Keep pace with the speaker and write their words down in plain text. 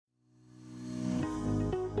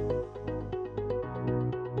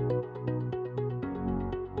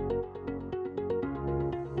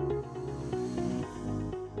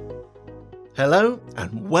Hello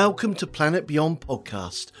and welcome to Planet Beyond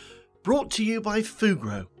podcast, brought to you by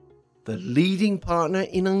Fugro, the leading partner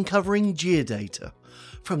in uncovering geodata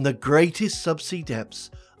from the greatest subsea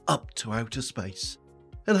depths up to outer space,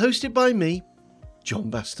 and hosted by me, John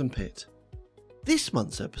Baston Pitt. This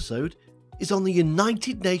month's episode is on the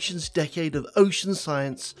United Nations Decade of Ocean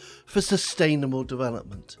Science for Sustainable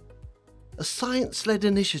Development, a science-led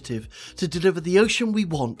initiative to deliver the ocean we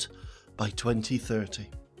want by 2030.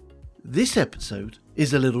 This episode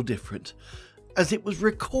is a little different, as it was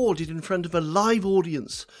recorded in front of a live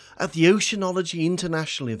audience at the Oceanology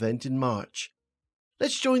International event in March.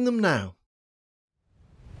 Let's join them now.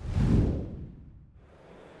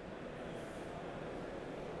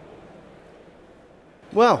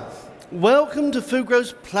 Well, welcome to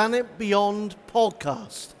Fugro's Planet Beyond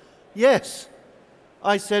podcast. Yes,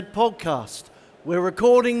 I said podcast. We're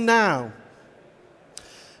recording now.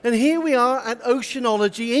 And here we are at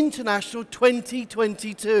Oceanology International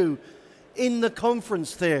 2022 in the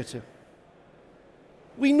conference theatre.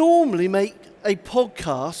 We normally make a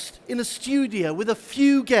podcast in a studio with a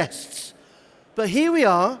few guests, but here we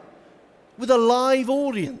are with a live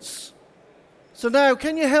audience. So now,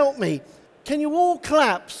 can you help me? Can you all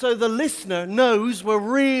clap so the listener knows we're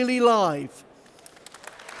really live?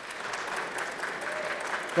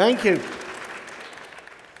 Thank you.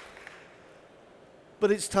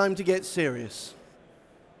 But it's time to get serious.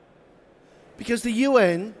 Because the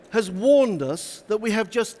UN has warned us that we have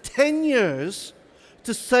just 10 years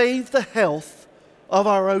to save the health of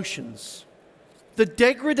our oceans. The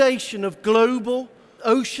degradation of global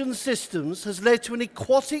ocean systems has led to an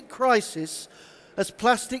aquatic crisis as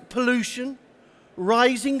plastic pollution,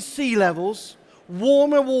 rising sea levels,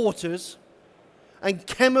 warmer waters, and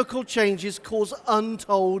chemical changes cause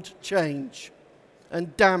untold change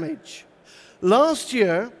and damage. Last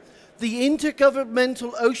year, the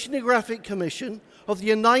Intergovernmental Oceanographic Commission of the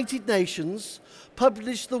United Nations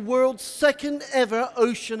published the world's second ever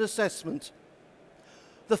ocean assessment.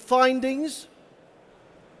 The findings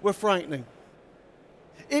were frightening.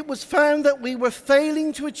 It was found that we were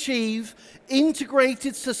failing to achieve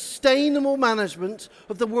integrated, sustainable management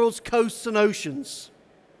of the world's coasts and oceans.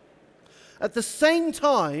 At the same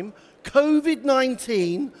time,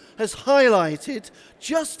 COVID-19 has highlighted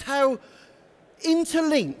just how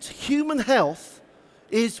interlinked human health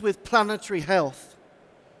is with planetary health.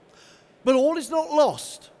 But all is not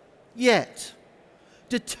lost yet.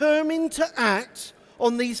 Determined to act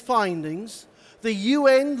on these findings, the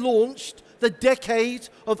UN launched the Decade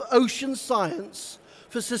of Ocean Science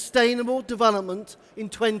for Sustainable Development in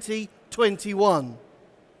 2021,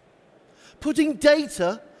 putting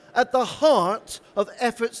data at the heart of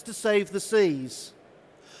efforts to save the seas.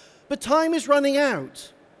 But time is running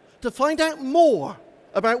out. To find out more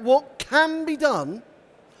about what can be done,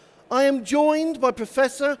 I am joined by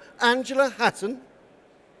Professor Angela Hatton,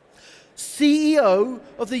 CEO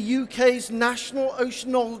of the UK's National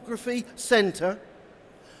Oceanography Centre,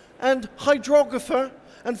 and hydrographer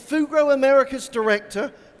and Fugro Americas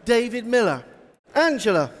Director, David Miller.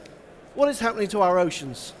 Angela, what is happening to our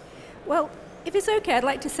oceans? Well, if it's okay, I'd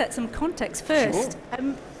like to set some context first.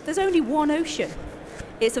 Sure. There's only one ocean.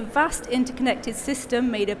 It's a vast interconnected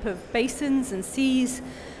system made up of basins and seas,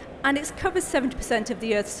 and it covers 70% of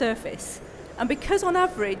the Earth's surface. And because on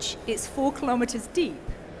average it's 4 kilometers deep,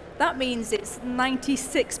 that means it's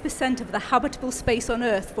 96% of the habitable space on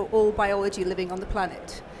Earth for all biology living on the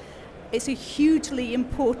planet. It's a hugely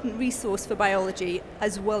important resource for biology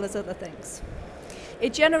as well as other things.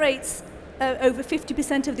 It generates over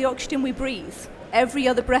 50% of the oxygen we breathe. Every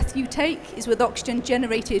other breath you take is with oxygen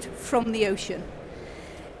generated from the ocean.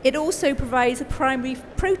 It also provides a primary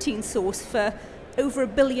protein source for over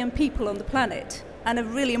 1 billion people on the planet, and a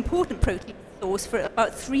really important protein source for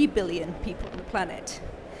about 3 billion people on the planet.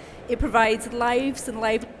 It provides lives and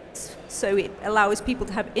livelihoods, so it allows people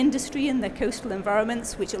to have industry in their coastal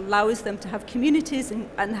environments, which allows them to have communities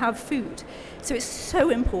and have food. So it's so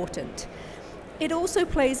important. It also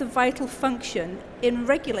plays a vital function in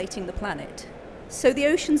regulating the planet. So the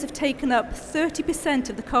oceans have taken up 30%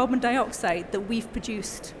 of the carbon dioxide that we've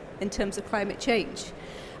produced in terms of climate change,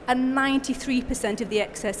 and 93% of the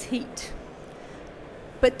excess heat.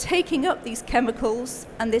 But taking up these chemicals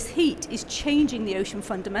and this heat is changing the ocean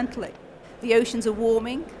fundamentally. The oceans are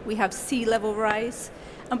warming, we have sea level rise,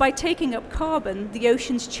 and by taking up carbon, the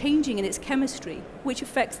ocean's changing in its chemistry, which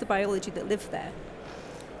affects the biology that live there.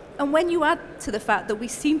 And when you add to the fact that we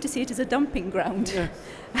seem to see it as a dumping ground,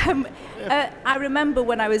 I remember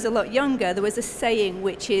when I was a lot younger, there was a saying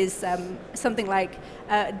which is something like,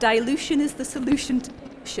 dilution is the solution to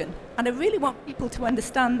ocean. And I really want people to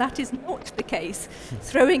understand that is not the case.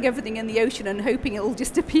 Throwing everything in the ocean and hoping it will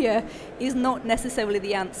just appear is not necessarily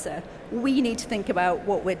the answer. We need to think about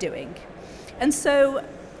what we're doing. And so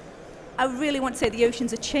I really want to say the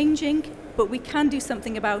oceans are changing, but we can do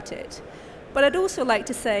something about it. But I'd also like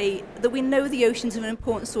to say that we know the oceans are an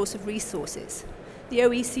important source of resources. The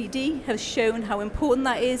OECD has shown how important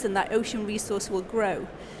that is, and that ocean resource will grow.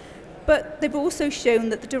 But they've also shown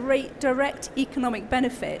that the direct economic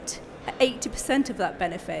benefit, 80% of that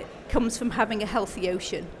benefit, comes from having a healthy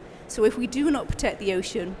ocean. So if we do not protect the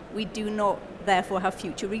ocean, we do not therefore have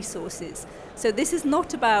future resources. So this is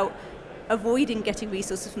not about avoiding getting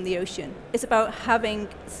resources from the ocean. It's about having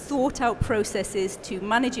thought out processes to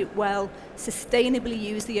manage it well, sustainably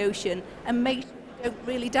use the ocean, and make sure we don't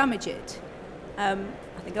really damage it. I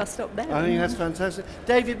think I'll stop there. I think that's fantastic.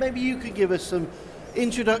 David, maybe you could give us some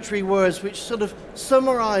introductory words which sort of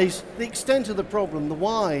summarize the extent of the problem, the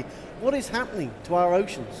why. What is happening to our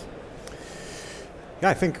oceans? Yeah,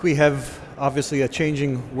 I think we have obviously a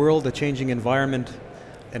changing world, a changing environment,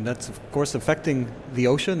 and that's of course affecting the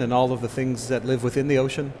ocean and all of the things that live within the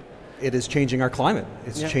ocean. It is changing our climate,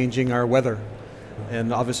 it's changing our weather,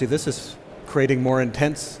 and obviously this is creating more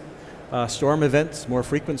intense storm events, more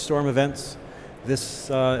frequent storm events. This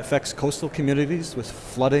affects coastal communities with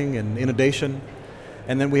flooding and inundation.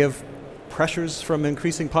 And then we have pressures from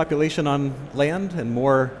increasing population on land and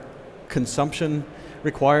more consumption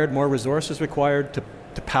required, more resources required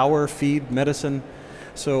to power, feed, medicine.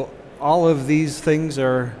 So all of these things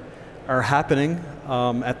are happening.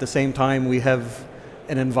 At the same time, we have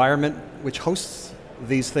an environment which hosts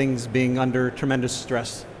these things being under tremendous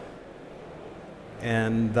stress.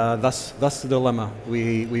 And thus the dilemma.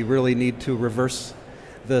 We really need to reverse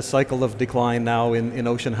the cycle of decline now in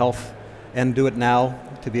ocean health, and do it now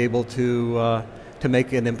to be able to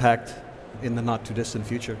make an impact in the not too distant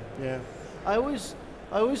future. Yeah, I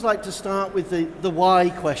always like to start with the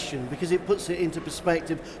why question, because it puts it into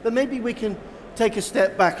perspective. But maybe we can take a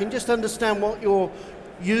step back and just understand what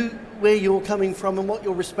where you're coming from and what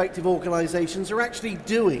your respective organisations are actually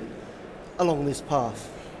doing along this path.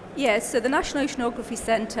 Yes, so the National Oceanography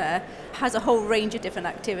Centre has a whole range of different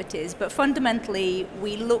activities, but fundamentally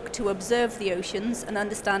we look to observe the oceans and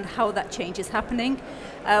understand how that change is happening.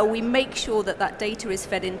 We make sure that data is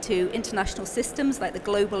fed into international systems like the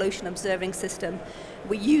Global Ocean Observing System.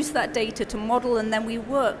 We use that data to model, and then we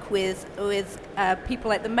work with people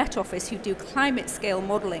like the Met Office who do climate scale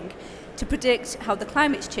modelling to predict how the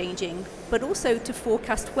climate's changing, but also to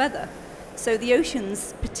forecast weather. So the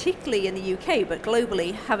oceans, particularly in the UK, but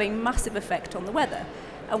globally, have a massive effect on the weather.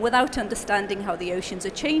 And without understanding how the oceans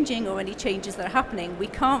are changing or any changes that are happening, we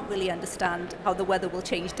can't really understand how the weather will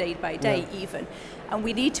change day by day even. And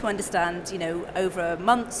we need to understand, over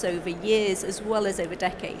months, over years, as well as over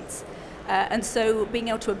decades. And so being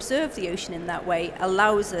able to observe the ocean in that way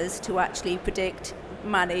allows us to actually predict,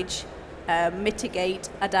 manage, mitigate,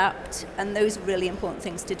 adapt, and those are really important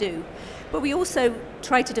things to do. But we also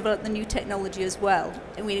try to develop the new technology as well.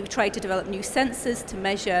 And we try to develop new sensors to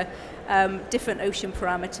measure different ocean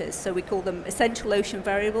parameters. So we call them essential ocean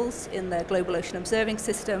variables in the Global Ocean Observing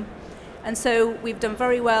System. And so we've done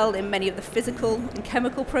very well in many of the physical and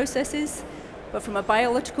chemical processes. But from a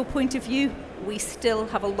biological point of view, we still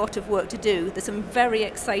have a lot of work to do. There's some very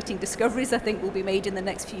exciting discoveries I think will be made in the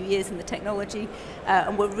next few years in the technology,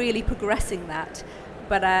 and we're really progressing that.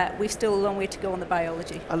 But we've still a long way to go on the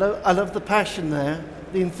biology. I love the passion there,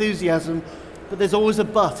 the enthusiasm, but there's always a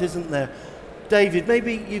but, isn't there? David,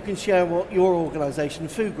 maybe you can share what your organisation,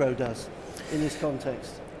 Fugro, does in this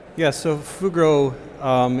context. Yeah, so Fugro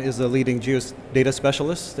is a leading geodata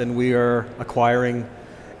specialist, and we are acquiring,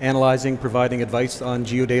 analyzing, providing advice on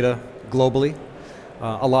geodata globally.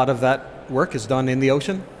 A lot of that work is done in the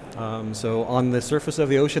ocean, so on the surface of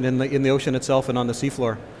the ocean, in the ocean itself, and on the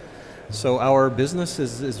seafloor. So our business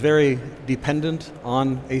is very dependent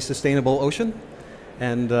on a sustainable ocean,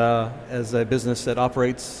 and as a business that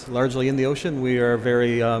operates largely in the ocean, we are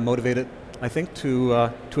very motivated, I think,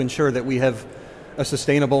 to ensure that we have a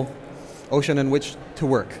sustainable ocean in which to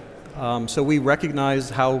work. So we recognize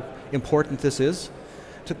how important this is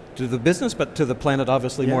to the business, but to the planet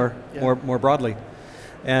obviously more broadly.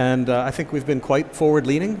 And I think we've been quite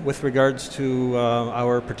forward-leaning with regards to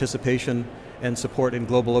our participation and support in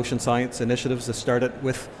global ocean science initiatives that started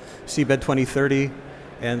with Seabed 2030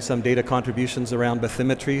 and some data contributions around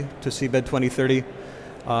bathymetry to Seabed 2030.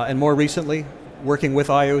 And more recently, working with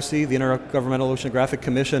IOC, the Intergovernmental Oceanographic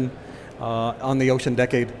Commission, on the Ocean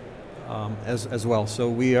Decade as well. So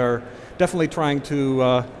we are definitely trying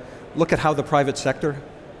to look at how the private sector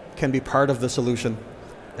can be part of the solution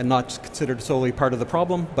and not considered solely part of the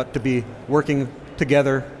problem, but to be working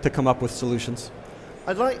together to come up with solutions.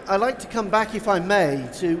 I'd like to come back, if I may,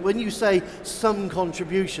 to when you say some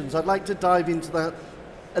contributions. I'd like to dive into that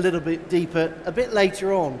a little bit deeper a bit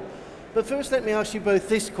later on. But first, let me ask you both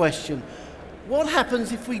this question. What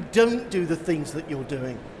happens if we don't do the things that you're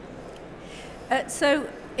doing? So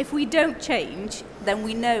if we don't change, then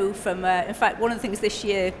we know from, in fact, one of the things this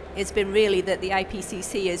year has been really that the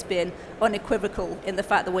IPCC has been unequivocal in the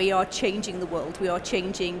fact that we are changing the world. We are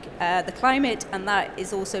changing the climate, and that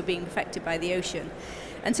is also being affected by the ocean.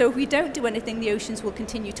 And so if we don't do anything, the oceans will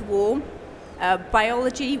continue to warm.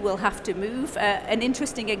 Biology will have to move. An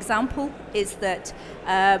interesting example is that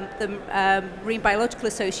the Marine Biological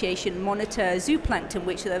Association monitor zooplankton,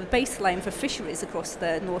 which are the baseline for fisheries across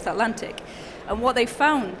the North Atlantic. And what they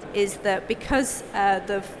found is that because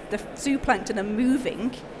the zooplankton are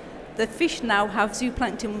moving, the fish now have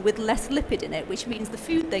zooplankton with less lipid in it, which means the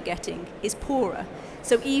food they're getting is poorer.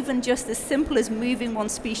 So even just as simple as moving one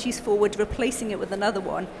species forward, replacing it with another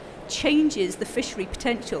one, changes the fishery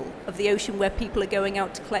potential of the ocean where people are going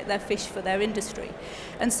out to collect their fish for their industry.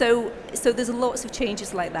 And so there's lots of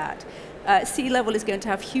changes like that. Sea level is going to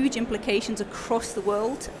have huge implications across the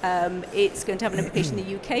world. It's going to have an implication in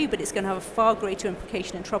the UK, but it's going to have a far greater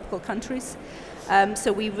implication in tropical countries.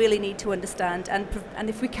 So we really need to understand and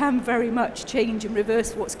if we can very much change and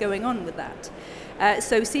reverse what's going on with that.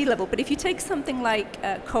 So sea level, but if you take something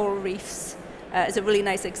like coral reefs as a really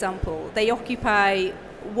nice example, they occupy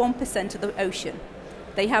 1% of the ocean.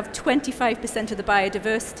 They have 25% of the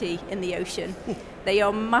biodiversity in the ocean. They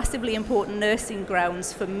are massively important nursing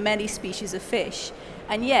grounds for many species of fish.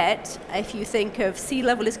 And yet, if you think of sea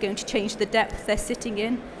level is going to change the depth they're sitting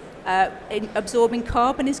in absorbing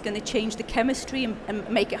carbon is going to change the chemistry and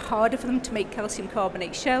make it harder for them to make calcium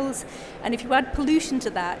carbonate shells. And if you add pollution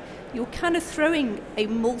to that, you're kind of throwing a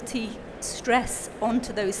multi-stress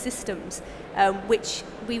onto those systems, which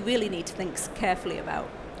we really need to think carefully about.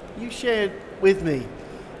 You shared with me,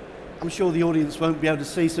 I'm sure the audience won't be able to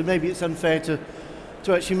see, so maybe it's unfair to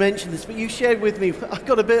actually mention this, but you shared with me, I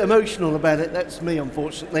got a bit emotional about it, that's me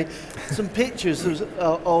unfortunately, some pictures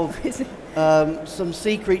of some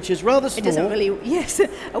sea creatures, rather small. It doesn't really, yes,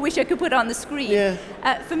 I wish I could put it on the screen. Yeah.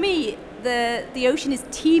 For me, the ocean is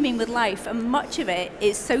teeming with life, and much of it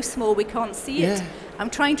is so small we can't see it. Yeah. I'm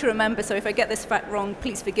trying to remember, so if I get this fact wrong,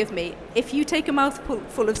 please forgive me. If you take a mouthful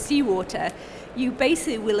full of seawater, you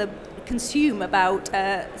basically will consume about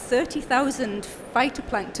 30,000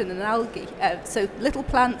 phytoplankton and algae, so little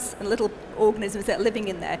plants and little organisms that are living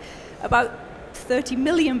in there, about 30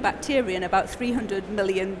 million bacteria and about 300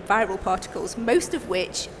 million viral particles, most of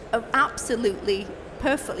which are absolutely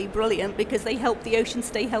perfectly brilliant because they help the ocean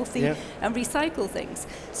stay healthy and recycle things.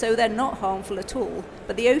 So they're not harmful at all.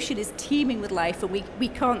 But the ocean is teeming with life, and we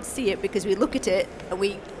can't see it because we look at it and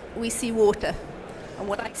we see water. And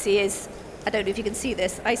what I see is, I don't know if you can see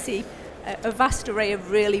this, I see a vast array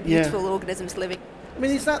of really beautiful organisms living. I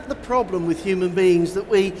mean, is that the problem with human beings, that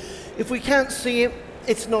if we can't see it,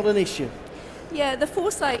 it's not an issue? Yeah, the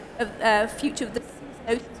Foresight of Future of the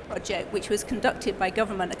Oceans project, which was conducted by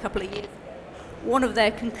government a couple of years ago, one of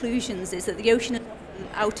their conclusions is that the ocean is often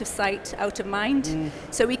out of sight, out of mind.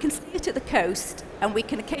 So we can see it at the coast, and we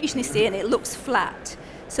can occasionally see it, and it looks flat.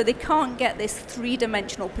 So they can't get this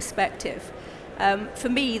three-dimensional perspective. For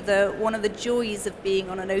me, one of the joys of being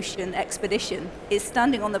on an ocean expedition is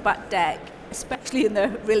standing on the back deck, especially in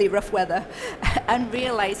the really rough weather, and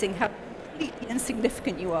realizing how completely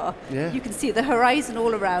insignificant you are. Yeah. You can see the horizon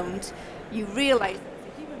all around. You realize that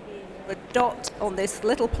as a human being, you're a dot on this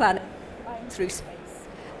little planet flying through space.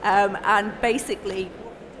 And basically,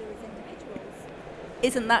 what we do as individuals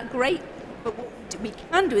isn't that great, but what we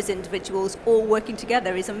can do as individuals, all working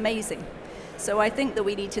together, is amazing. So I think that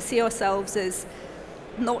we need to see ourselves as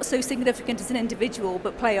not so significant as an individual,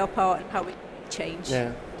 but play our part in how we change.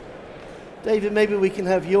 Yeah. David, maybe we can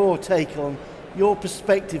have your take on, your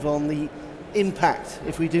perspective on the impact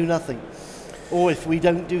if we do nothing, or if we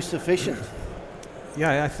don't do sufficient.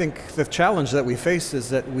 Yeah, I think the challenge that we face is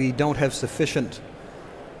that we don't have sufficient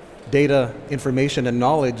data, information, and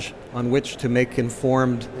knowledge on which to make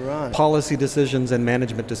informed policy decisions and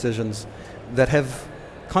management decisions that have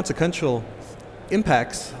consequential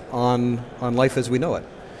impacts on life as we know it.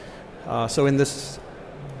 So in this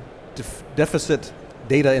deficit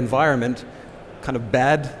data environment, kind of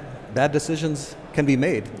bad decisions can be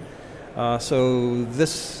made. So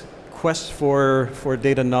this quest for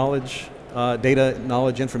data knowledge,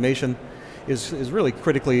 information is really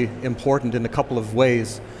critically important in a couple of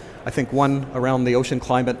ways. I think one around the ocean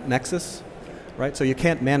climate nexus, right? So you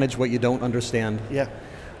can't manage what you don't understand. Yeah.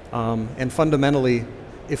 And fundamentally,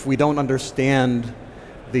 if we don't understand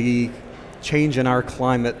the change in our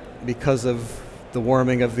climate because of the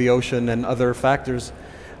warming of the ocean and other factors,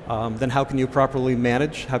 then how can you properly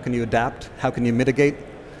manage? How can you adapt? How can you mitigate?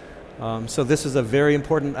 So this is a very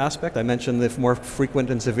important aspect. I mentioned the more frequent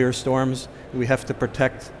and severe storms. We have to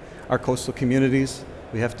protect our coastal communities.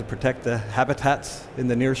 We have to protect the habitats in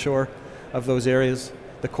the near shore of those areas,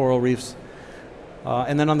 the coral reefs.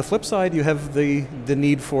 And then on the flip side, you have the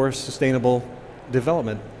need for sustainable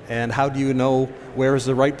development. And how do you know where is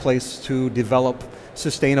the right place to develop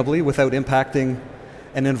sustainably without impacting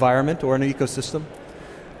an environment or an ecosystem?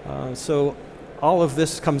 So all of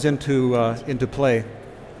this comes into play.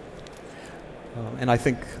 And I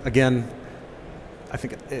think, again,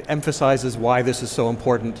 it emphasizes why this is so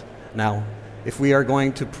important now. If we are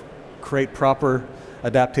going to create proper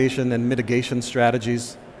adaptation and mitigation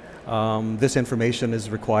strategies, this information is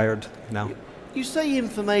required now. You say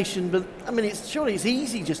information, but I mean, surely it's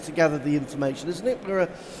easy just to gather the information, isn't it? We're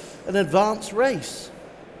an advanced race.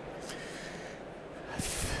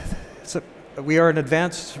 We are an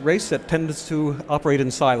advanced race that tends to operate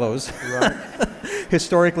in silos. Right.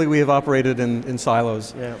 Historically, we have operated in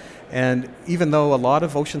silos. Yeah. And even though a lot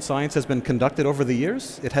of ocean science has been conducted over the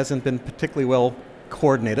years, it hasn't been particularly well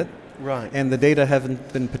coordinated. Right. And the data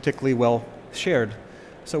haven't been particularly well shared.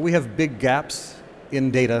 So we have big gaps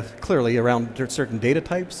in data, clearly, around certain data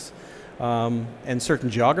types and certain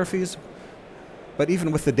geographies. But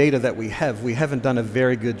even with the data that we haven't done a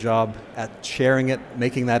very good job at sharing it,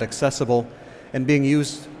 making that accessible, and being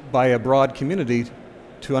used by a broad community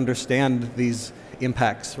to understand these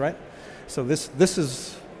impacts, right? So this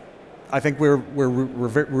is, I think we're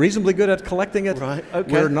reasonably good at collecting it. Right, okay.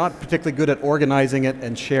 We're not particularly good at organizing it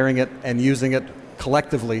and sharing it and using it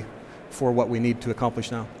collectively for what we need to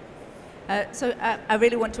accomplish now. So I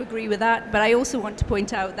really want to agree with that, but I also want to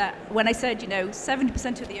point out that when I said,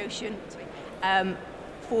 70% of the ocean,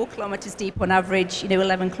 4 kilometers deep on average,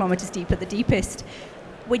 11 kilometers deep at the deepest.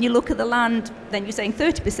 When you look at the land, then you're saying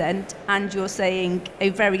 30%, and you're saying a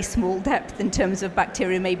very small depth in terms of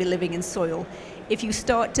bacteria maybe living in soil. If you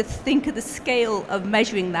start to think of the scale of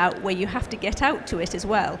measuring that, where you have to get out to it as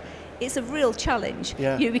well, it's a real challenge.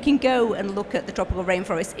 Yeah. We can go and look at the tropical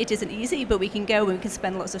rainforest. It isn't easy, but we can go and we can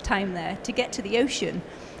spend lots of time there. To get to the ocean,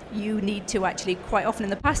 you need to actually, quite often in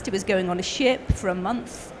the past, it was going on a ship for a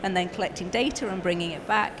month and then collecting data and bringing it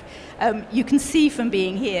back. You can see from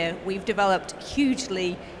being here, we've developed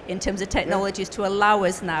hugely in terms of technologies to allow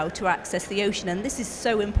us now to access the ocean, and this is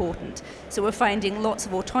so important. So we're finding lots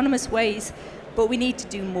of autonomous ways, but we need to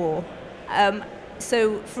do more.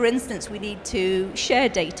 So, for instance, we need to share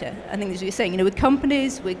data. I think as we were saying, with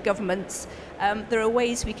companies, with governments, there are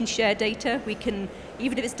ways we can share data. We can,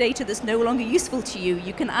 even if it's data that's no longer useful to you,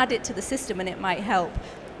 you can add it to the system and it might help.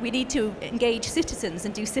 We need to engage citizens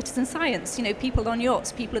and do citizen science. People on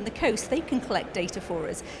yachts, people in the coast, they can collect data for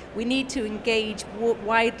us. We need to engage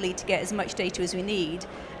widely to get as much data as we need.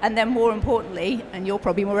 And then more importantly, and you're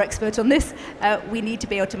probably more expert on this, we need to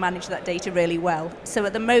be able to manage that data really well. So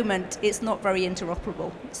at the moment, it's not very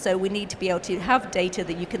interoperable. So we need to be able to have data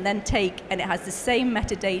that you can then take, and it has the same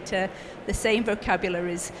metadata, the same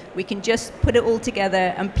vocabularies. We can just put it all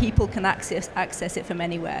together and people can access it from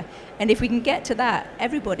anywhere. And if we can get to that,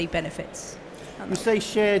 everybody benefits. You say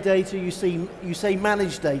share data, you say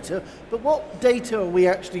manage data, but what data are we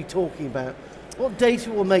actually talking about? What data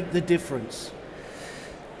will make the difference?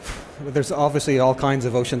 There's obviously all kinds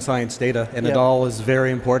of ocean science data, and it all is very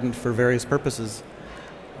important for various purposes.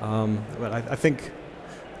 But I think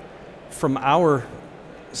from our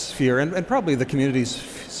sphere, and probably the community's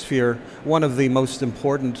sphere, one of the most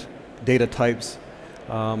important data types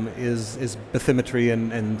is bathymetry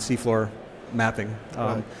and seafloor mapping.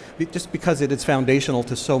 Right. Just because it is foundational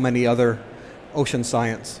to so many other ocean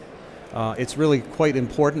science. It's really quite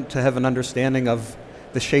important to have an understanding of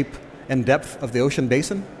the shape and depth of the ocean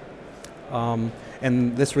basin.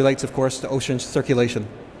 And this relates, of course, to ocean circulation.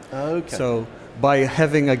 Okay. So by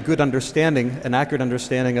having a good understanding, an accurate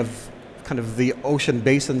understanding of kind of the ocean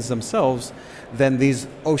basins themselves, then these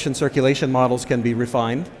ocean circulation models can be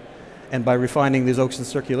refined. And by refining these ocean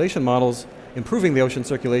circulation models, improving the ocean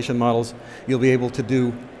circulation models, you'll be able to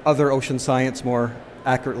do other ocean science more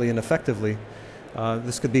accurately and effectively.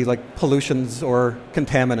 This could be like pollutions or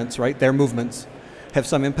contaminants, right? Their movements have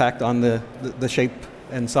some impact on the shape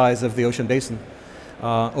and size of the ocean basin.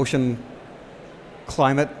 Ocean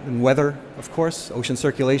climate and weather, of course. Ocean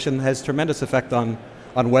circulation has tremendous effect on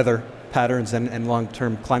weather patterns and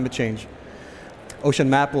long-term climate change. Ocean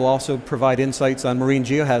Map will also provide insights on marine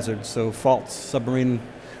geohazards, so faults, submarine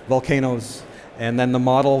volcanoes, and then the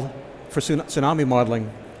model for tsunami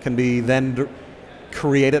modeling can be then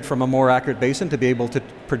create it from a more accurate basin to be able to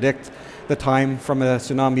predict the time from a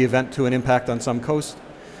tsunami event to an impact on some coast.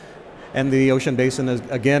 And the ocean basin,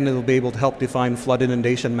 again, it'll be able to help define flood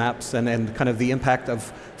inundation maps and kind of the impact of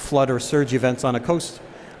flood or surge events on a coast,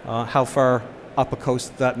 how far up a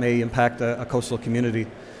coast that may impact a coastal community.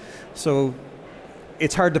 So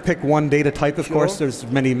it's hard to pick one data type, of course. There's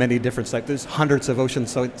many, many different types. There's hundreds of ocean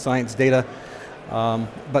science data,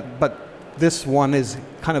 but this one is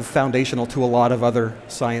kind of foundational to a lot of other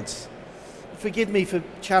science. Forgive me for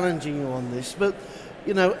challenging you on this, but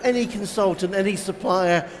you know, any consultant, any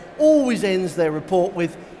supplier always ends their report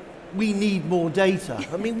with, we need more data.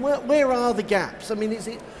 I mean, where are the gaps? I mean,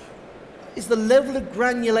 is the level of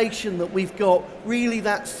granulation that we've got really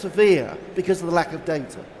that severe because of the lack of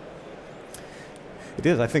data? It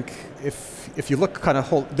is. I think if you look kind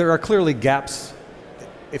of there are clearly gaps.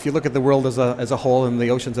 If you look at the world as a whole and the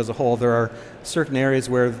oceans as a whole, there are certain areas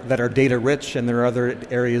that are data rich and there are other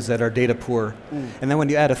areas that are data poor. And then when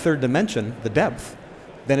you add a third dimension, the depth,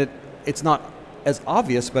 then it's not as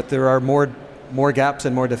obvious, but there are more gaps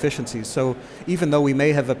and more deficiencies. So even though we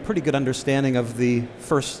may have a pretty good understanding of the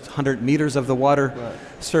first 100 meters of the water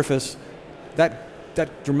surface, that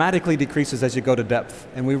dramatically decreases as you go to depth.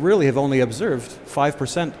 And we really have only observed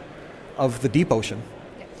 5% of the deep ocean.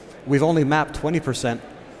 We've only mapped 20%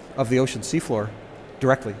 of the ocean seafloor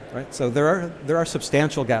directly, right? So there are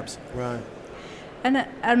substantial gaps. Right. And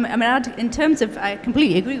I mean, in terms of, I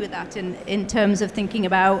completely agree with that. In terms of thinking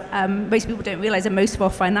about, most people don't realise that most of our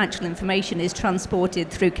financial information is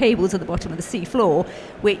transported through cables at the bottom of the sea floor,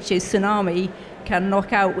 which is tsunami can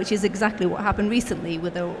knock out, which is exactly what happened recently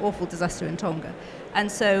with the awful disaster in Tonga.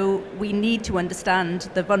 And so we need to understand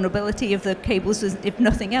the vulnerability of the cables, if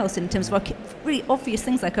nothing else, in terms of our really obvious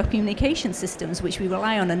things like our communication systems, which we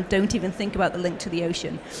rely on and don't even think about the link to the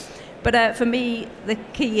ocean. But for me, the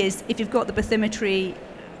key is if you've got the bathymetry,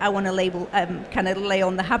 I want to label, kind of lay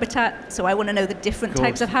on the habitat. So I want to know the different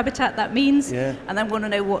types of habitat that means, and I want to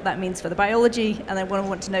know what that means for the biology, and I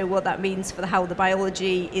want to know what that means for how the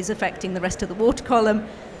biology is affecting the rest of the water column.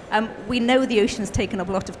 We know the ocean's taken up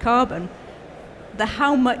a lot of carbon. The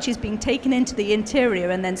how much is being taken into the interior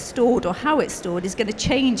and then stored, or how it's stored, is going to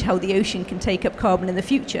change how the ocean can take up carbon in the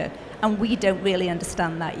future, and we don't really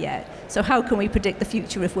understand that yet. So how can we predict the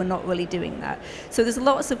future if we're not really doing that? So there's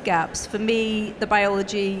lots of gaps. For me, the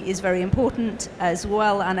biology is very important as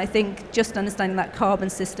well, and I think just understanding that carbon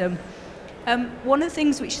system. One of the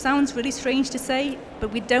things which sounds really strange to say,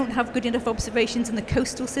 but we don't have good enough observations in the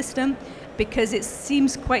coastal system because it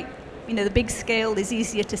seems quite, the big scale is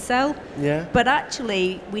easier to sell. Yeah. But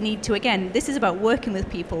actually, we need to, again, this is about working with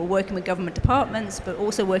people, working with government departments, but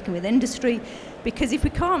also working with industry. Because if we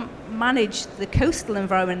can't manage the coastal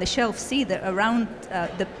environment, the shelf sea that around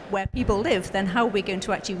where people live, then how are we going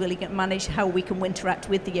to actually really manage how we can interact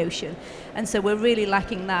with the ocean? And so we're really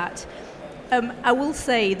lacking that. I will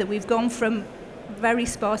say that we've gone from very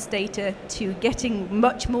sparse data to getting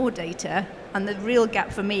much more data, and the real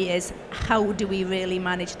gap for me is how do we really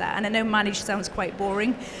manage that? And I know manage sounds quite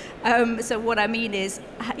boring, so what I mean is,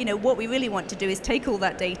 what we really want to do is take all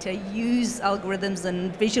that data, use algorithms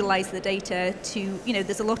and visualize the data to,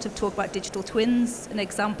 there's a lot of talk about digital twins. An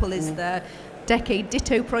example is the Decade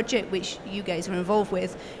Ditto project, which you guys are involved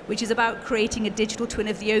with, which is about creating a digital twin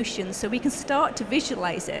of the ocean so we can start to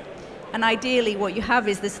visualize it. And ideally what you have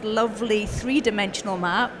is this lovely three-dimensional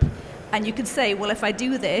map, and you can say, well, if I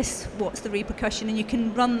do this, what's the repercussion? And you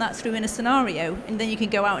can run that through in a scenario, and then you can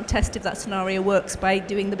go out and test if that scenario works by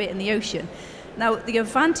doing the bit in the ocean. Now, the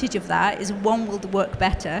advantage of that is, one, will work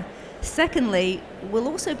better. Secondly, we'll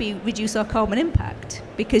also reduce our carbon impact,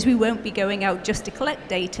 because we won't be going out just to collect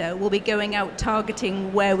data, we'll be going out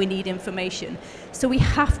targeting where we need information. So we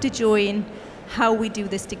have to join how we do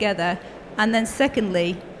this together. And then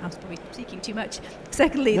secondly, I was probably speaking too much.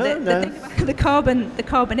 Secondly, the thing about the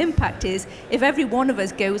carbon impact is, if every one of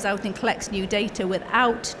us goes out and collects new data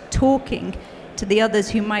without talking to the others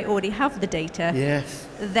who might already have the data,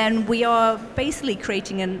 then we are basically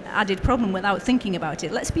creating an added problem without thinking about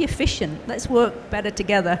it. Let's be efficient. Let's work better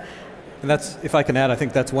together. And that's, if I can add, I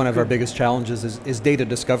think that's one of our biggest challenges is data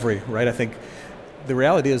discovery, right? I think the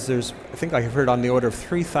reality is I think I have heard on the order of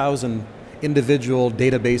 3,000 individual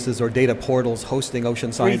databases or data portals hosting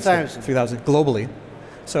ocean science. 3,000 globally.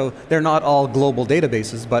 So they're not all global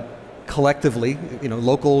databases, but collectively,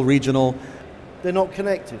 local, regional. They're not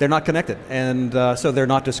connected. They're not connected. And so they're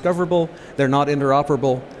not discoverable, they're not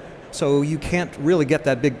interoperable. So you can't really get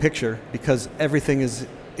that big picture because everything is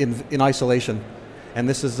in isolation. And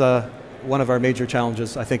this is one of our major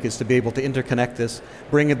challenges, I think, is to be able to interconnect this,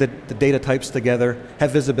 bring the data types together, have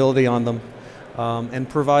visibility on them, and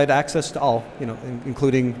provide access to all,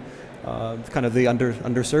 including kind of the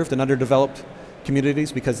underserved and underdeveloped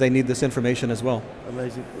communities, because they need this information as well.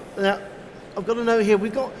 Amazing. Now, I've got a note here.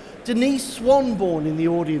 We've got Denise Swanborn in the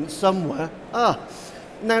audience somewhere.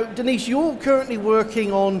 Now, Denise, you're currently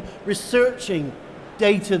working on researching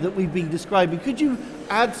data that we've been describing. Could you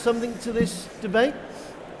add something to this debate?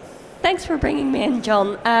 Thanks for bringing me in,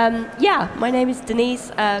 John. My name is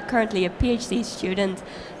Denise, currently a PhD student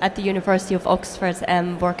at the University of Oxford,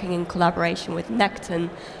 working in collaboration with Necton,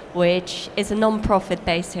 which is a non-profit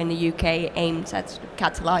based here in the UK aimed at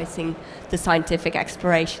catalyzing the scientific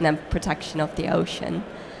exploration and protection of the ocean.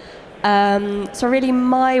 So really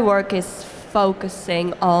my work is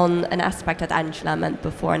focusing on an aspect that Angela meant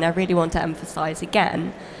before, and I really want to emphasize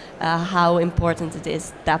again how important it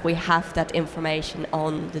is that we have that information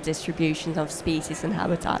on the distribution of species and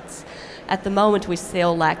habitats. At the moment, we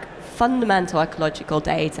still lack fundamental ecological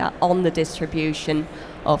data on the distribution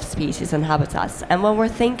of species and habitats. And when we're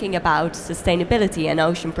thinking about sustainability and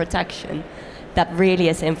ocean protection, that really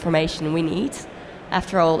is information we need.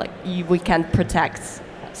 After all, we can't protect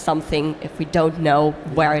something if we don't know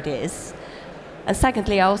where it is. And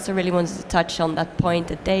secondly, I also really wanted to touch on that point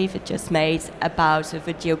that David just made about sort of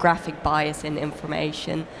a geographic bias in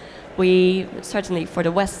information. We, certainly for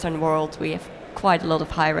the Western world, we have quite a lot of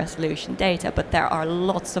high-resolution data, but there are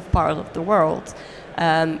lots of parts of the world,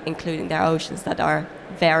 including their oceans, that are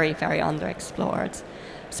very, very underexplored.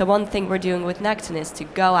 So one thing we're doing with Necton is to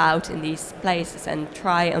go out in these places and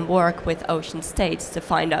try and work with ocean states to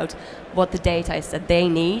find out what the data is that they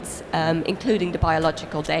need, including the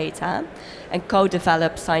biological data, and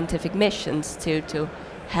co-develop scientific missions to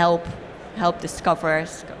help discover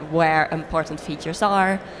where important features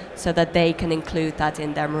are, so that they can include that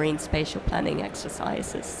in their marine spatial planning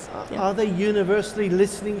exercises. Are they universally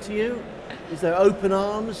listening to you? Is there open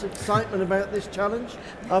arms, excitement about this challenge?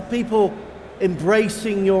 Are people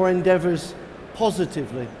embracing your endeavours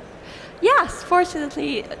positively? Yes,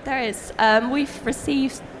 fortunately there is. We've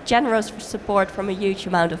received generous support from a huge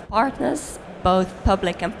amount of partners, both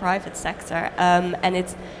public and private sector, and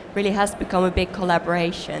it really has become a big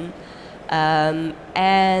collaboration.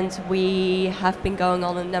 And we have been going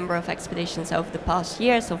on a number of expeditions over the past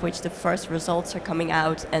years, of which the first results are coming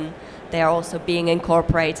out, and they are also being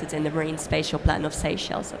incorporated in the Marine Spatial Plan of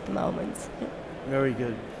Seychelles at the moment. Very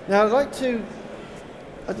good. Now I'd like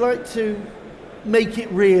to make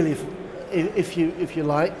it real, if you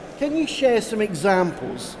like. Can you share some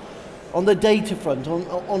examples on the data front,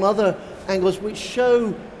 on other angles which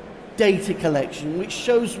show data collection, which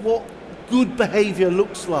shows what good behaviour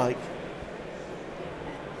looks like?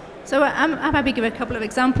 So I'm happy to give a couple of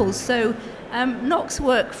examples. So NOx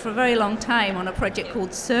worked for a very long time on a project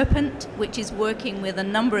called Serpent, which is working with a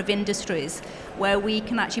number of industries where we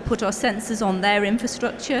can actually put our sensors on their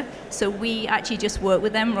infrastructure. So we actually just work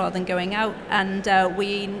with them rather than going out. And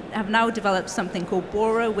we have now developed something called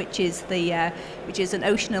Bora, which is an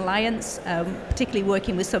ocean alliance, particularly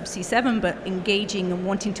working with Subsea 7, but engaging and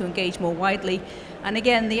wanting to engage more widely. And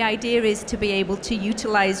again, the idea is to be able to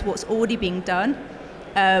utilize what's already being done,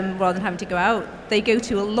 rather than having to go out. They go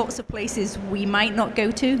to lots of places we might not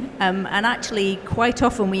go to, and actually quite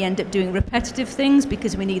often we end up doing repetitive things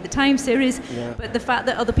because we need the time series. Yeah. But the fact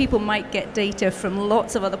that other people might get data from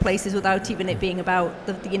lots of other places without even it being about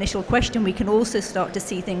the initial question, we can also start to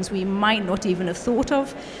see things we might not even have thought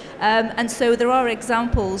of. And so there are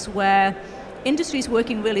examples where industry is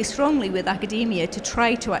working really strongly with academia to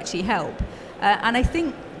try to actually help. And I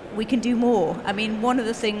think we can do more. I mean, one of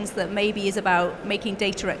the things that maybe is about making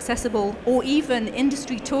data accessible, or even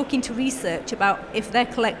industry talking to research about if they're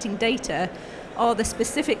collecting data, are the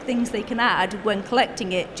specific things they can add when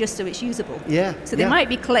collecting it just so it's usable. Yeah. So they might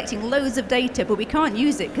be collecting loads of data, but we can't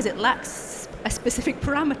use it because it lacks a specific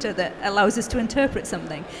parameter that allows us to interpret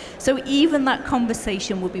something. So even that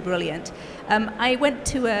conversation would be brilliant. I went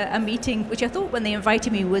to a meeting, which I thought when they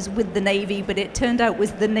invited me was with the Navy, but it turned out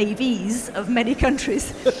was the navies of many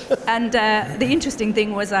countries. And the interesting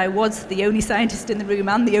thing was I was the only scientist in the room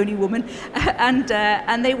and the only woman,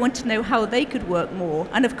 and they wanted to know how they could work more.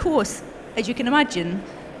 And of course, as you can imagine,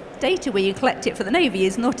 data where you collect it for the Navy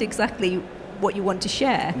is not exactly what you want to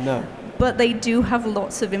share. No. But they do have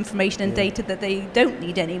lots of information and data that they don't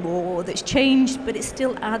need anymore, or that's changed, but it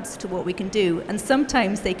still adds to what we can do. And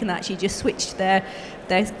sometimes they can actually just switch their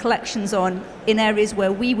collections on in areas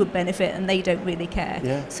where we would benefit and they don't really care.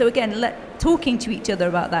 Yeah. So again, talking to each other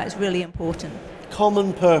about that is really important.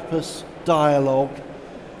 Common purpose, dialogue,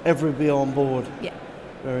 everybody on board. Yeah.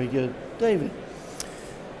 Very good. David?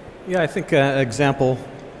 Yeah, I think an example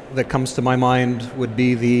that comes to my mind would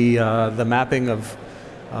be the mapping of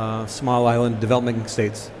small island developing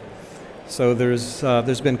states. So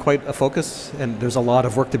there's been quite a focus, and there's a lot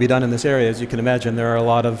of work to be done in this area. As you can imagine, there are a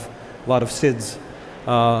lot of SIDS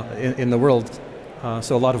in the world,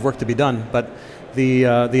 so a lot of work to be done. But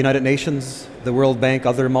the United Nations, the World Bank,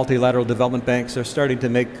 other multilateral development banks are starting to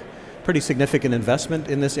make pretty significant investment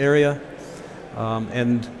in this area,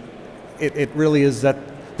 and it really is that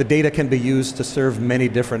the data can be used to serve many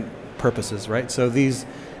different purposes, right? So these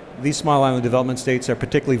small island development states are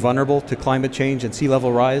particularly vulnerable to climate change and sea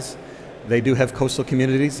level rise. They do have coastal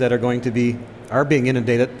communities that are being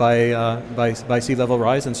inundated by sea level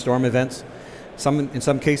rise and storm events. In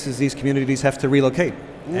some cases, these communities have to relocate,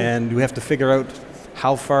 and we have to figure out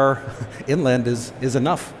how far inland is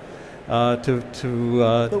enough to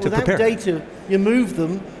without prepare. Data, you move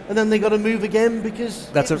them, and then they got to move again because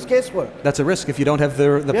it's guesswork. That's a risk if you don't have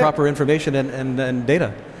the proper information and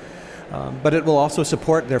data. But it will also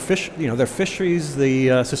support their fisheries,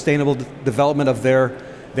 the sustainable development of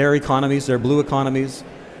their economies, their blue economies,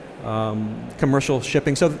 commercial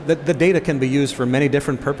shipping. So the data can be used for many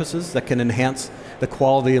different purposes that can enhance the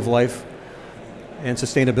quality of life and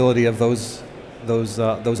sustainability of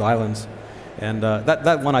those islands. And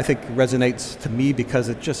that one I think resonates to me because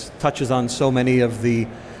it just touches on so many of the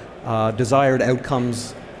desired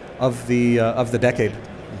outcomes of the decade.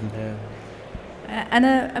 Yeah.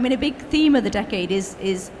 And a big theme of the decade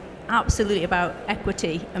is absolutely about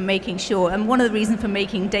equity and making sure. And one of the reasons for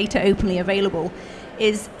making data openly available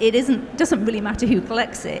is doesn't really matter who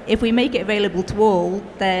collects it. If we make it available to all,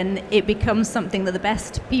 then it becomes something that the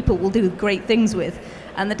best people will do great things with.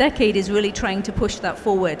 And the decade is really trying to push that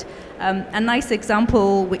forward. A nice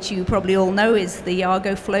example, which you probably all know, is the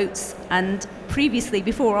Argo floats. And previously,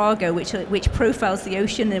 before Argo, which profiles the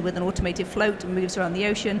ocean with an automated float and moves around the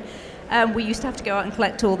ocean, we used to have to go out and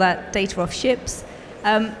collect all that data off ships.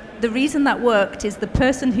 The reason that worked is the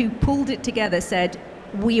person who pulled it together said,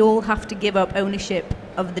 we all have to give up ownership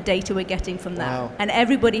of the data we're getting from that. Wow. And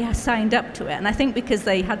everybody has signed up to it. And I think because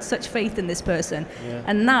they had such faith in this person. Yeah.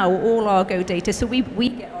 And now all Argo data, so we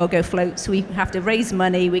get Argo floats, we have to raise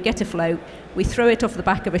money, we get a float, we throw it off the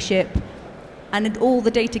back of a ship, and all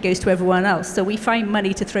the data goes to everyone else. So we find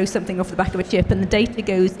money to throw something off the back of a ship, and the data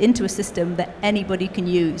goes into a system that anybody can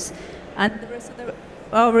use. And there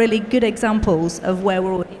are really good examples of where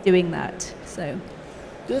we're already doing that. So,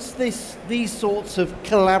 does these sorts of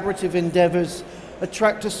collaborative endeavors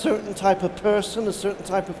attract a certain type of person, a certain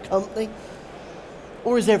type of company?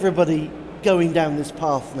 Or is everybody going down this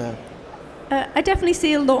path now? I definitely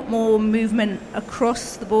see a lot more movement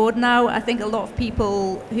across the board now. I think a lot of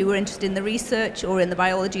people who were interested in the research or in the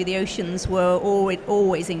biology of the oceans were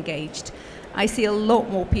always engaged. I see a lot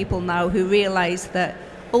more people now who realize that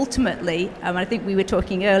ultimately, I think we were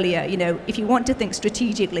talking earlier, if you want to think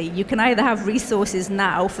strategically, you can either have resources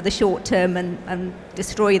now for the short term and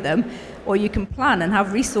destroy them, or you can plan and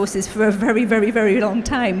have resources for a very, very, very long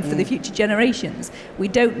time for the future generations. We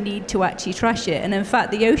don't need to actually trash it. And in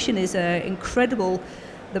fact, the ocean is incredible.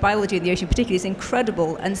 The biology of the ocean particularly is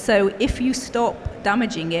incredible. And so if you stop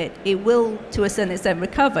damaging it, it will, to a certain extent,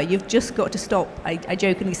 recover. You've just got to stop, I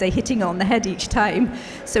jokingly say, hitting it on the head each time.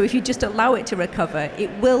 So if you just allow it to recover, it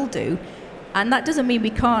will do. And that doesn't mean we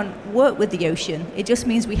can't work with the ocean. It just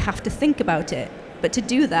means we have to think about it. But to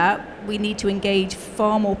do that, we need to engage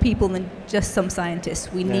far more people than just some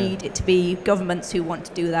scientists. We need it to be governments who want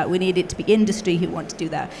to do that. We need it to be industry who want to do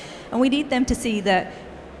that. And we need them to see that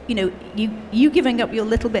you giving up your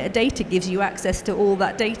little bit of data gives you access to all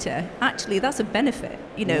that data. Actually, that's a benefit,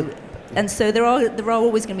 And so there are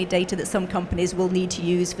always going to be data that some companies will need to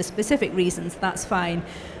use for specific reasons. That's fine.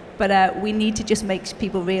 But we need to just make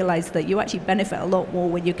people realize that you actually benefit a lot more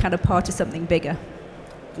when you're kind of part of something bigger.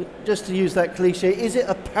 Just to use that cliche, is it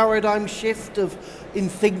a paradigm shift in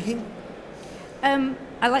thinking?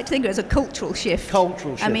 I like to think of it as a cultural shift.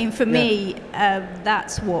 Cultural shift. I mean, for me,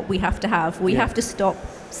 that's what we have to have. We have to stop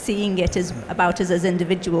seeing it about us as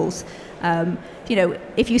individuals.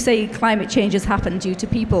 If you say climate change has happened due to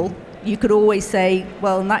people, you could always say,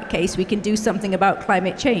 well, in that case, we can do something about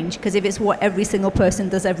climate change, because if it's what every single person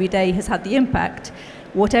does every day has had the impact,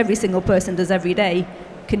 what every single person does every day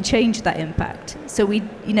can change that impact. So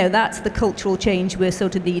that's the cultural change we're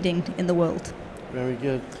sort of needing in the world. Very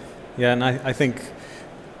good. Yeah, and I think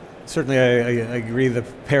certainly I agree, the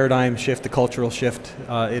paradigm shift, the cultural shift,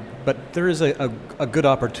 but there is a good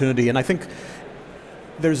opportunity, and I think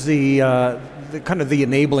there's the kind of the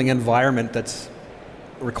enabling environment that's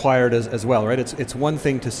required as well, right? It's one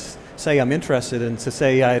thing to say I'm interested and to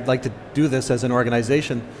say I'd like to do this as an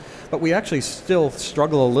organization, but we actually still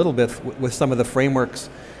struggle a little bit with some of the frameworks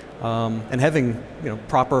and having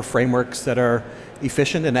proper frameworks that are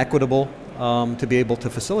efficient and equitable to be able to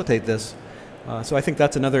facilitate this. So I think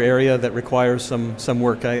that's another area that requires some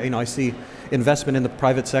work. I see investment in the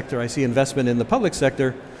private sector, I see investment in the public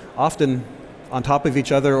sector, often on top of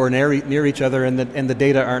each other or near each other, and the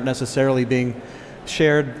data aren't necessarily being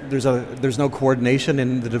shared. There's no coordination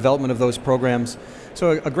in the development of those programs.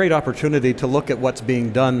 So a great opportunity to look at what's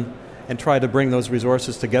being done and try to bring those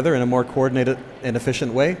resources together in a more coordinated and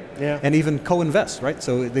efficient way, and even co-invest, right?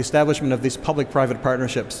 So the establishment of these public-private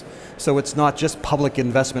partnerships. So it's not just public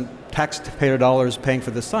investment, taxpayer dollars paying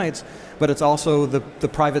for the science, but it's also the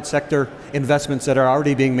private sector investments that are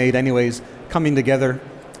already being made anyways, coming together,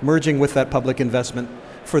 merging with that public investment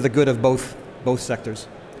for the good of both sectors.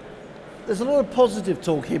 There's a lot of positive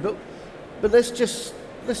talk here, but let's just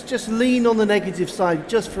lean on the negative side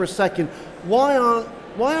just for a second. Why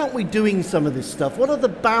aren't we doing some of this stuff? What are the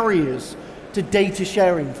barriers to data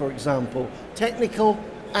sharing, for example, technical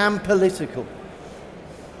and political?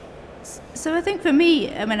 So I think for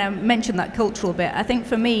me, I mentioned that cultural bit. I think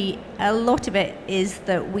for me, a lot of it is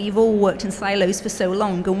that we've all worked in silos for so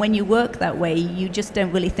long, and when you work that way, you just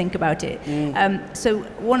don't really think about it. So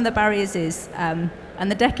one of the barriers is, and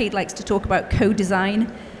the Decade likes to talk about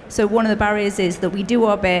co-design. So one of the barriers is that we do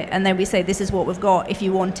our bit, and then we say, this is what we've got if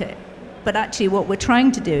you want it. But actually what we're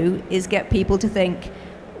trying to do is get people to think,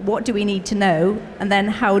 what do we need to know? And then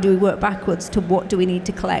how do we work backwards to what do we need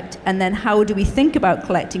to collect? And then how do we think about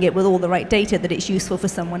collecting it with all the right data that it's useful for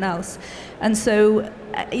someone else? And so,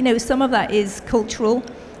 some of that is cultural.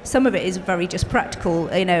 Some of it is very just practical.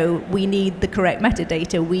 We need the correct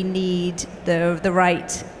metadata. We need the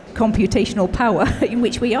right computational power, in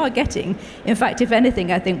which we are getting. In fact, if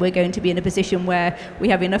anything, I think we're going to be in a position where we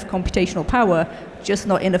have enough computational power, just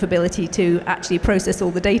not enough ability to actually process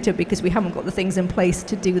all the data because we haven't got the things in place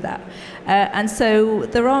to do that. And so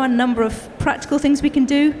there are a number of practical things we can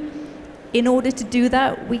do. In order to do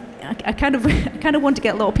that, I kind of want to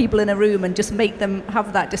get a lot of people in a room and just make them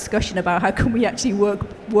have that discussion about how can we actually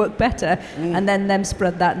work better, and then them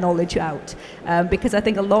spread that knowledge out. Because I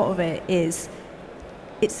think a lot of it is,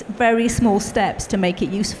 it's very small steps to make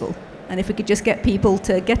it useful. And if we could just get people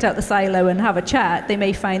to get out the silo and have a chat, they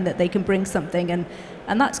may find that they can bring something. And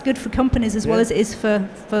that's good for companies as well as it is for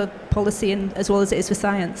policy and as well as it is for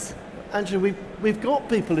science. Angela, we've got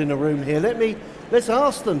people in a room here. Let's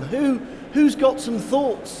ask them, who's got some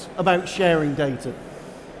thoughts about sharing data?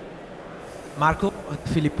 Marco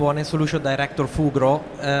Filippone, Solution Director Fugro.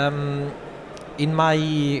 In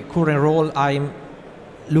my current role, I'm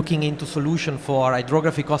looking into solution for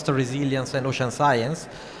hydrography, coastal resilience, and ocean science.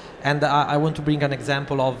 And I want to bring an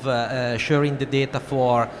example of sharing the data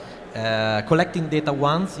for collecting data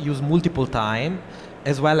once, use multiple times,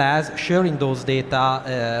 as well as sharing those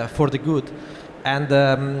data for the good. And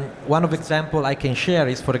one of the example I can share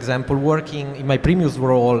is, for example, working in my previous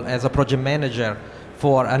role as a project manager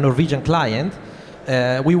for a Norwegian client.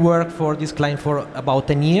 We worked for this client for about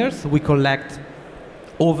 10 years. We collect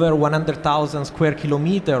over 100,000 square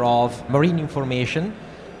kilometers of marine information,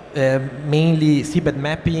 mainly seabed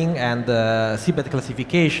mapping and seabed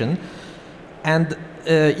classification. And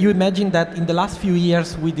you imagine that in the last few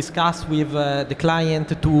years we discussed with the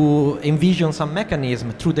client to envision some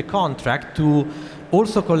mechanism through the contract to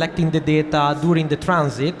also collecting the data during the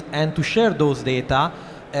transit and to share those data,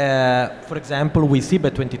 for example, with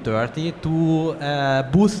Seabed 2030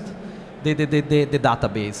 to boost the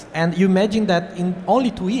database. And you imagine that in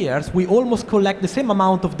only 2 years we almost collect the same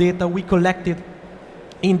amount of data we collected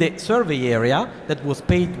in the survey area that was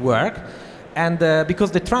paid work. And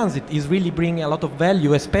because the transit is really bringing a lot of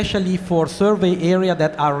value, especially for survey area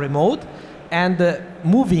that are remote and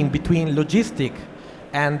moving between logistic,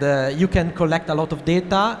 and you can collect a lot of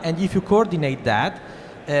data, and if you coordinate that,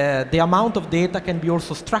 the amount of data can be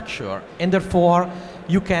also structured, and therefore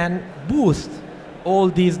you can boost all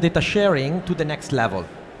this data sharing to the next level.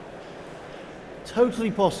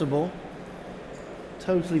 Totally possible.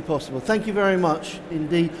 Totally possible. Thank you very much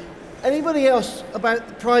indeed. Anybody else about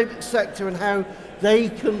the private sector and how they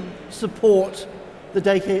can support the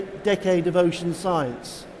decade of ocean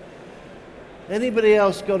science? Anybody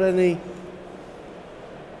else got any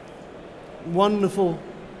wonderful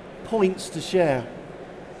points to share?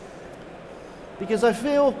 Because I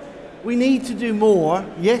feel we need to do more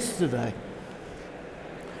yesterday.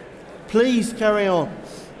 Please carry on.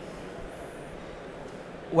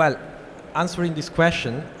 Well, answering this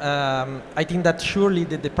question, I think that surely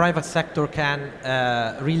the private sector can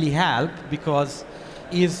really help, because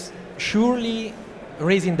is surely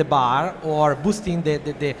raising the bar or boosting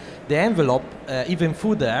the envelope even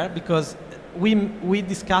further, because we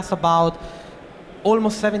discuss about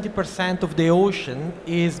almost 70% of the ocean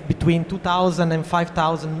is between 2,000 and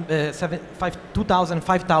 5,000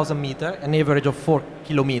 meters, an average of 4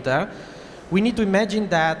 kilometers. We need to imagine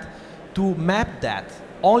that to map that,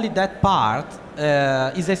 only that part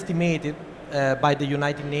is estimated by the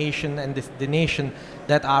United Nations and the nations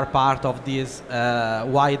that are part of this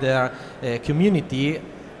wider community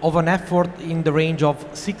of an effort in the range of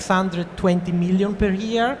 620 million per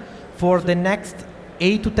year for the next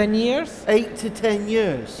 8 to 10 years. 8 to 10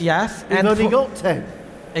 years. Yes. We've only got 10.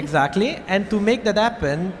 Exactly. And to make that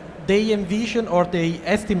happen, they envision or they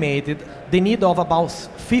estimated the need of about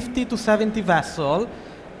 50 to 70 vessels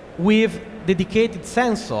with dedicated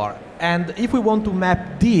sensor. And if we want to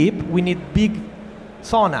map deep, we need big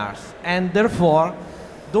sonars. And therefore,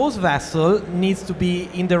 those vessels needs to be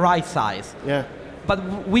in the right size. Yeah.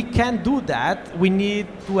 But we can't do that. We need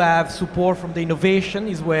to have support from the innovation,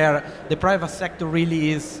 is where the private sector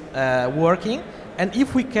really is working. And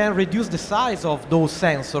if we can reduce the size of those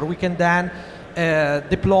sensors, we can then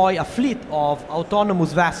deploy a fleet of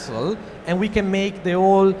autonomous vessels, and we can make the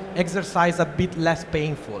whole exercise a bit less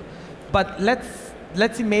painful. But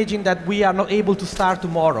let's imagine that we are not able to start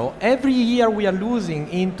tomorrow. Every year we are losing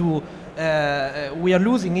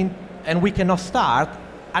and we cannot start.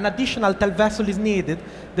 An additional 10 vessel is needed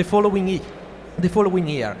the following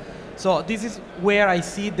year. So this is where I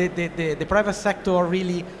see the private sector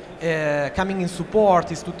really coming in support,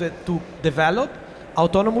 is to develop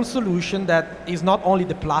autonomous solution that is not only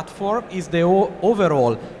the platform, is the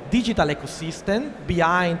overall digital ecosystem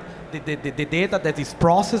behind the data that is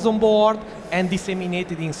processed on board and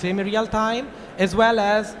disseminated in semi-real time, as well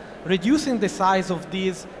as reducing the size of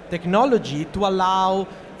this technology to allow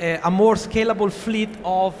a more scalable fleet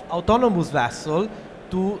of autonomous vessels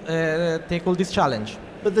to tackle this challenge.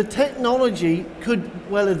 But the technology could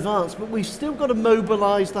well advance, but we've still got to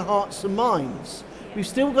mobilize the hearts and minds. We've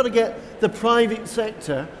still got to get the private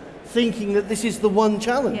sector thinking that this is the one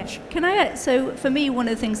challenge. Yeah. So for me, one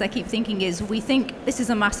of the things I keep thinking is, we think this is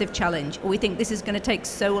a massive challenge, or we think this is going to take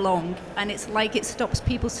so long, and it's like it stops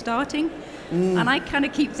people starting. And I kind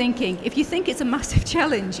of keep thinking, if you think it's a massive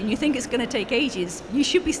challenge and you think it's going to take ages, you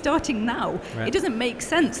should be starting now. Right. It doesn't make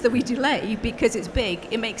sense that we delay because it's big.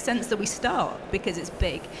 It makes sense that we start because it's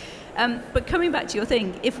big. But coming back to your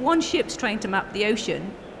thing, if one ship's trying to map the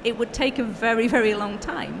ocean, it would take a very, very long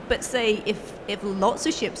time. But say if lots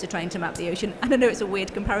of ships are trying to map the ocean, and I know it's a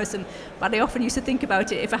weird comparison, but I often used to think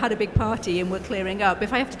about it, if I had a big party and we're clearing up,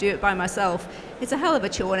 if I have to do it by myself, it's a hell of a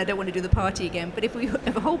chore and I don't want to do the party again. But if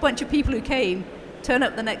a whole bunch of people who came turn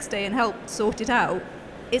up the next day and help sort it out,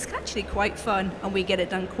 it's actually quite fun and we get it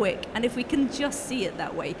done quick. And if we can just see it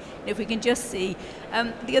that way, if we can just see,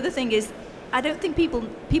 the other thing is, I don't think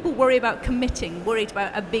people worry about worried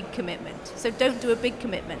about a big commitment. So don't do a big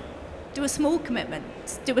commitment. Do a small commitment.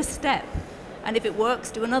 Do a step. And if it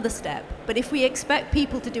works, do another step. But if we expect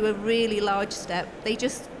people to do a really large step, they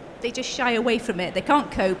just shy away from it. They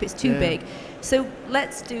can't cope, it's too big. So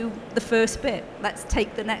let's do the first bit. Let's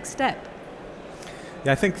take the next step.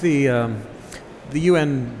 Yeah, I think the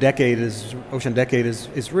UN Ocean Decade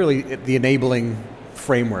is really the enabling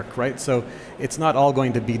framework, right? So it's not all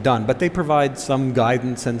going to be done, but they provide some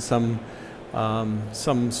guidance and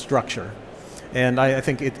some structure. And I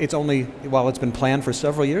think it's only, while it's been planned for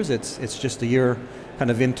several years, it's just a year kind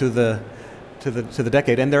of into the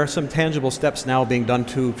decade. And there are some tangible steps now being done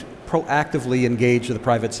to proactively engage the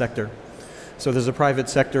private sector. So there's a private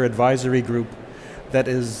sector advisory group that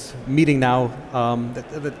is meeting now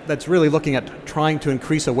that's really looking at trying to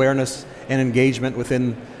increase awareness and engagement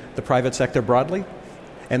within the private sector broadly.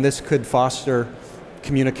 And this could foster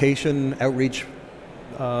communication, outreach,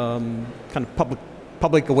 kind of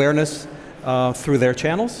public awareness through their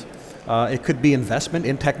channels. It could be investment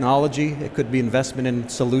in technology. It could be investment in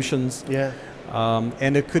solutions. Yeah.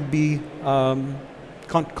 And it could be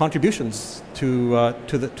contributions to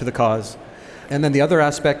the cause. And then the other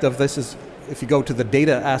aspect of this is, if you go to the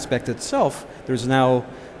data aspect itself, there's now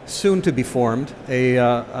soon to be formed a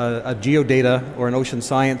geodata or an ocean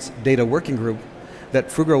science data working group that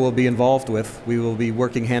Fugro will be involved with. We will be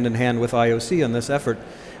working hand in hand with IOC on this effort,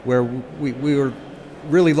 where we were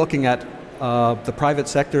really looking at the private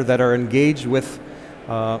sector that are engaged with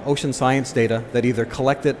ocean science data, that either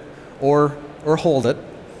collect it or hold it,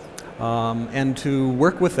 and to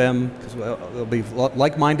work with them, because there'll be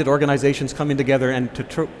like-minded organizations coming together, and to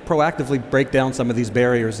proactively break down some of these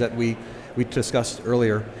barriers that we discussed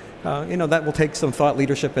earlier. That will take some thought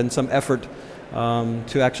leadership and some effort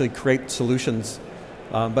to actually create solutions.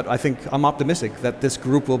 But I think I'm optimistic that this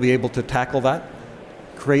group will be able to tackle that,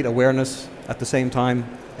 create awareness at the same time,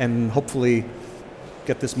 and hopefully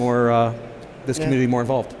get this more this community more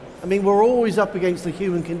involved. I mean, we're always up against the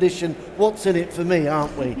human condition. What's in it for me,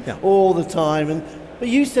 aren't we? Yeah. All the time. But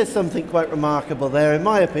you said something quite remarkable there, in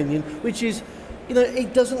my opinion, which is,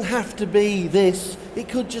 it doesn't have to be this. It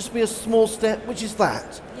could just be a small step, which is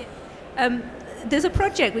that. There's a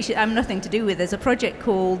project which I'm nothing to do with. There's a project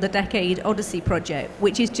called the Decade Odyssey Project,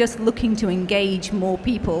 which is just looking to engage more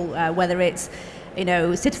people, whether it's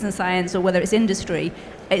citizen science or whether it's industry.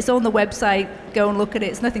 It's on the website, go and look at it.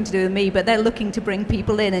 It's nothing to do with me, but they're looking to bring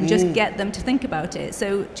people in and just get them to think about it.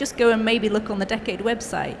 So just go and maybe look on the Decade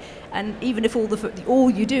website, and even if all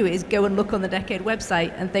you do is go and look on the Decade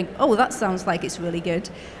website and think, oh, that sounds like it's really good.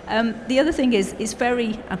 The other thing is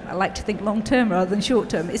very, I like to think long term rather than short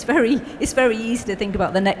term. It's very easy to think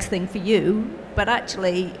about the next thing for you, but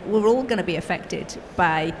actually we're all going to be affected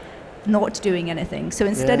by not doing anything. So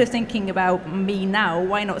instead of thinking about me now,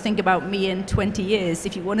 why not think about me in 20 years?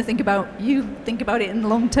 If you want to think about you, think about it in the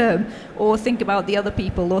long term, or think about the other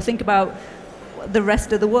people, or think about the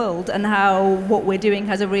rest of the world and how what we're doing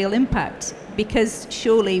has a real impact. Because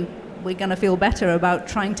surely we're going to feel better about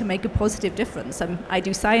trying to make a positive difference. I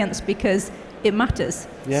do science because it matters.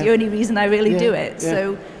 Yeah. It's the only reason I really do it. Yeah.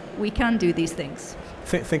 So we can do these things.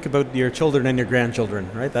 Think about your children and your grandchildren,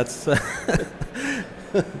 right? That's...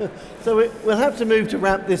 So we'll have to move to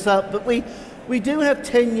wrap this up, but we do have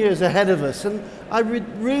 10 years ahead of us, and I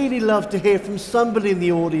would really love to hear from somebody in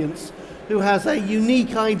the audience who has a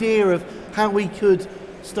unique idea of how we could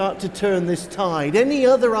start to turn this tide. Any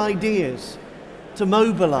other ideas to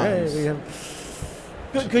mobilize? Hey,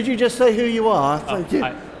 Could you just say who you are? Thank you.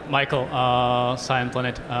 Hi, Michael, Science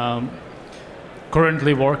Planet.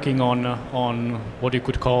 Currently working on what you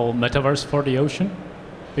could call metaverse for the ocean.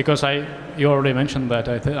 Because you already mentioned that,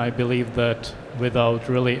 I believe that without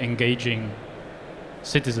really engaging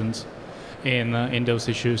citizens in those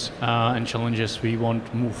issues and challenges, we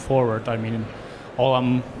won't move forward. I mean, all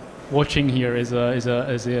I'm watching here is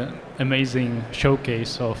a amazing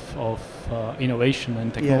showcase of innovation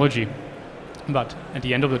and technology. Yeah. But at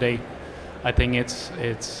the end of the day, I think it's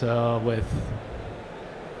with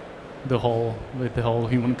the whole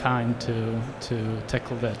humankind to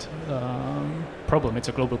tackle that problem. It's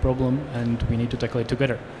a global problem, and we need to tackle it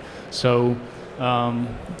together. So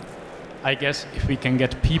I guess if we can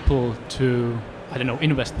get people to,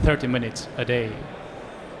 invest 30 minutes a day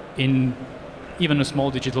in even a small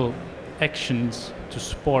digital actions to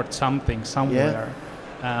support something somewhere,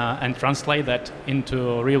 and translate that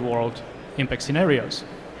into real-world impact scenarios,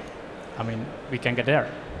 I mean, we can get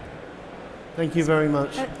there. Thank you very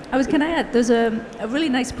much. I was going to add, there's a really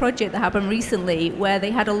nice project that happened recently where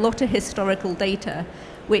they had a lot of historical data,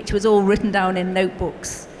 which was all written down in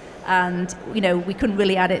notebooks. And, we couldn't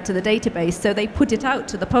really add it to the database. So they put it out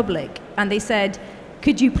to the public and they said,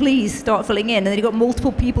 could you please start filling in? And then you got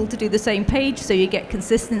multiple people to do the same page, so you get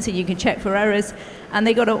consistency, you can check for errors. And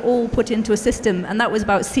they got it all put into a system, and that was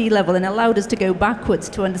about sea level, and allowed us to go backwards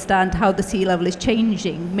to understand how the sea level is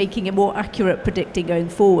changing, making it more accurate predicting going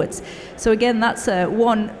forwards. So again, that's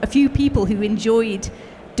a few people who enjoyed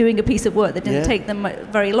doing a piece of work that didn't take them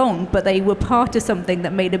very long, but they were part of something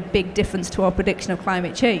that made a big difference to our prediction of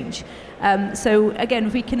climate change. So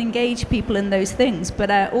again, we can engage people in those things, but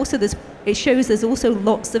also it shows there's also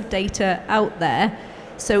lots of data out there.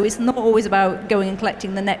 So it's not always about going and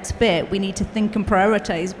collecting the next bit. We need to think and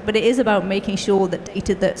prioritize, but it is about making sure that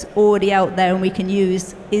data that's already out there and we can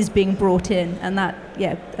use is being brought in, and that,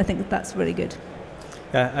 I think that's really good.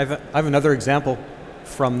 I have another example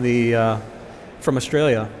from from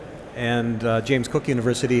Australia, and James Cook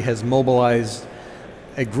University has mobilized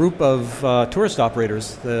a group of tourist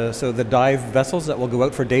operators, so the dive vessels that will go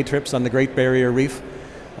out for day trips on the Great Barrier Reef.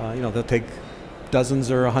 They'll take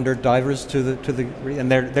dozens or 100 divers to the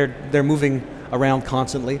and they're moving around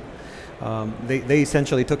constantly. They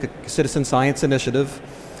essentially took a citizen science initiative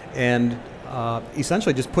and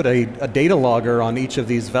essentially just put a data logger on each of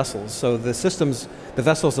these vessels. So the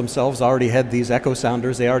vessels themselves already had these echo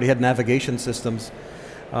sounders, they already had navigation systems,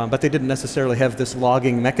 but they didn't necessarily have this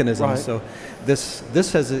logging mechanism. Right. So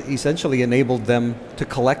this has essentially enabled them to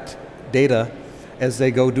collect data as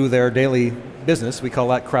they go do their daily business. We call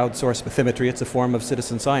that crowdsourced bathymetry. It's a form of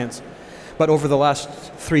citizen science. But over the last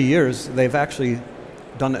 3 years, they've actually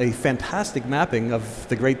done a fantastic mapping of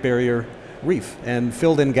the Great Barrier Reef and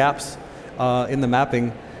filled in gaps in the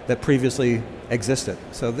mapping that previously existed.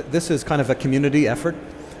 So this is kind of a community effort.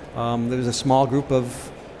 There was a small group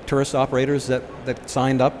of tourist operators that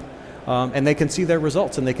signed up, and they can see their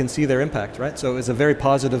results and they can see their impact, right? So it's a very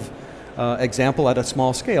positive example at a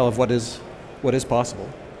small scale of what is possible.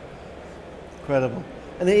 Incredible.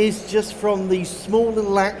 And it is just from these small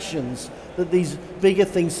little actions that these bigger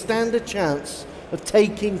things stand a chance of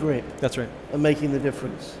taking grip That's right. and making the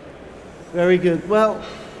difference. Very good. Well,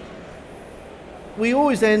 we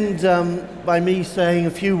always end by me saying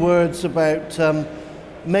a few words about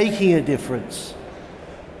making a difference.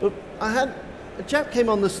 But I had a chap came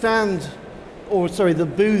on the stand, or sorry, the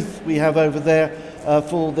booth we have over there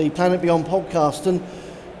for the Planet Beyond podcast, and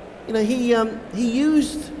you know he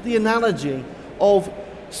used the analogy of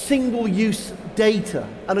single-use data,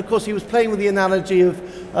 and of course he was playing with the analogy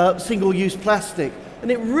of single-use plastic,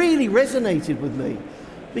 and it really resonated with me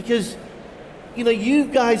because you know you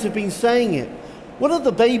guys have been saying it. One of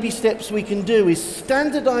the baby steps we can do is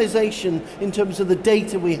standardization in terms of the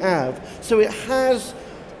data we have, so it has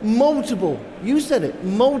multiple, you said it,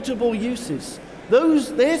 multiple uses.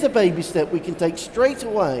 There's a baby step we can take straight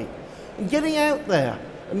away, and getting out there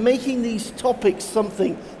and making these topics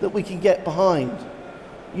something that we can get behind.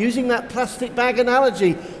 Using that plastic bag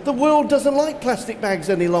analogy, the world doesn't like plastic bags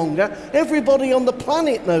any longer. Everybody on the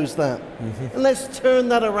planet knows that. Mm-hmm. And let's turn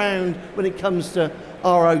that around when it comes to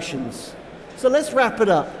our oceans. So let's wrap it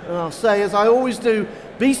up. And I'll say, as I always do,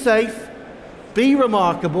 be safe, be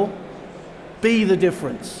remarkable, be the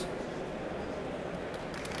difference.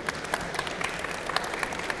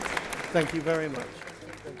 Thank you very much.